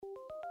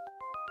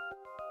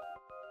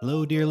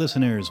Hello, dear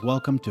listeners.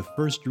 Welcome to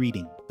First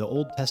Reading, the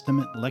Old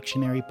Testament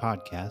lectionary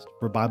podcast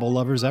for Bible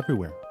lovers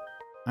everywhere.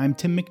 I'm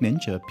Tim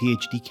McNinch, a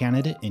PhD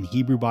candidate in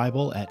Hebrew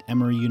Bible at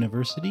Emory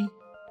University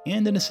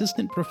and an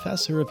assistant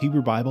professor of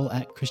Hebrew Bible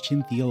at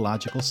Christian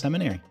Theological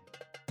Seminary.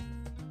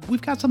 We've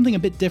got something a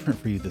bit different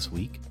for you this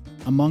week.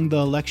 Among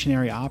the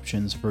lectionary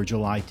options for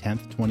July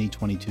 10th,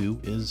 2022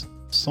 is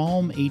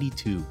Psalm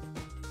 82.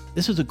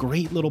 This is a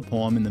great little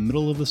poem in the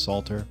middle of the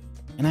Psalter,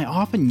 and I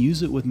often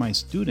use it with my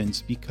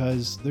students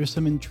because there's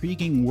some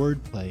intriguing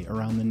wordplay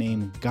around the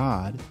name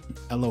God,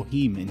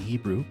 Elohim in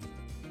Hebrew,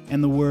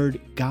 and the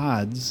word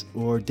gods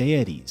or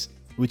deities,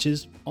 which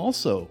is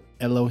also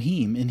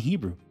Elohim in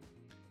Hebrew.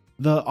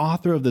 The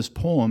author of this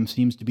poem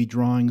seems to be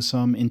drawing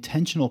some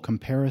intentional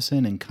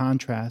comparison and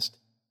contrast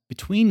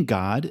between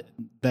God,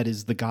 that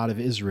is the God of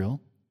Israel,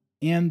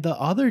 and the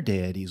other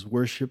deities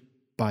worshipped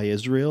by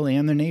Israel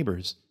and their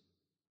neighbors.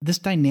 This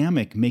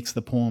dynamic makes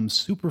the poem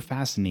super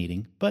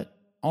fascinating, but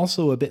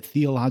also a bit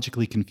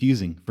theologically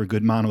confusing for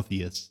good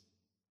monotheists.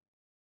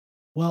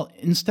 Well,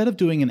 instead of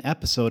doing an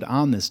episode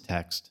on this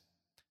text,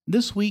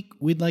 this week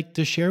we'd like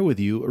to share with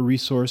you a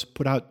resource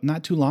put out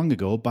not too long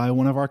ago by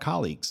one of our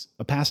colleagues,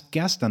 a past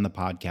guest on the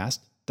podcast,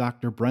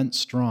 Dr. Brent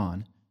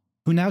Strawn,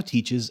 who now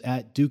teaches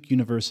at Duke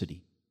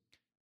University.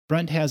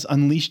 Brent has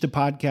unleashed a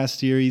podcast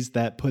series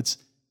that puts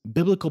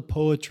biblical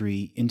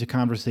poetry into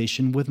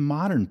conversation with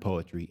modern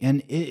poetry,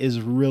 and it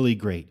is really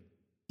great.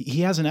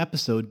 He has an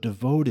episode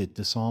devoted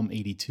to Psalm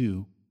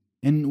 82,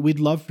 and we'd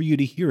love for you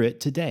to hear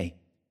it today.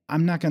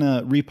 I'm not going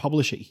to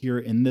republish it here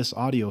in this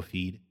audio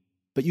feed,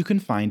 but you can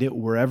find it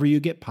wherever you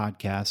get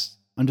podcasts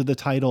under the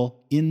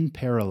title In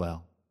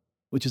Parallel,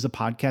 which is a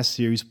podcast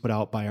series put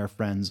out by our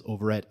friends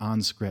over at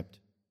OnScript.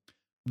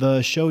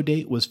 The show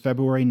date was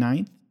February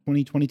 9th,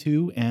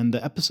 2022, and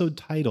the episode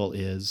title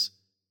is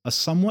A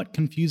Somewhat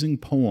Confusing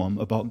Poem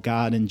About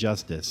God and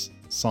Justice,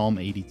 Psalm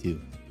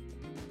 82.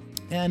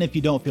 And if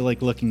you don't feel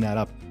like looking that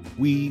up,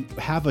 we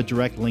have a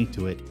direct link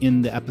to it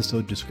in the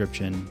episode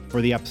description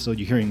for the episode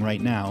you're hearing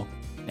right now,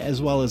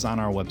 as well as on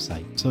our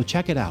website. So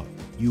check it out.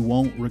 You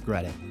won't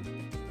regret it.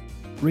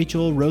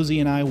 Rachel, Rosie,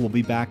 and I will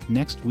be back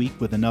next week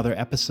with another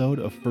episode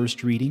of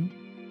First Reading.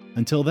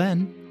 Until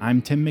then,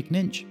 I'm Tim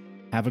McNinch.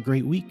 Have a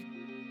great week.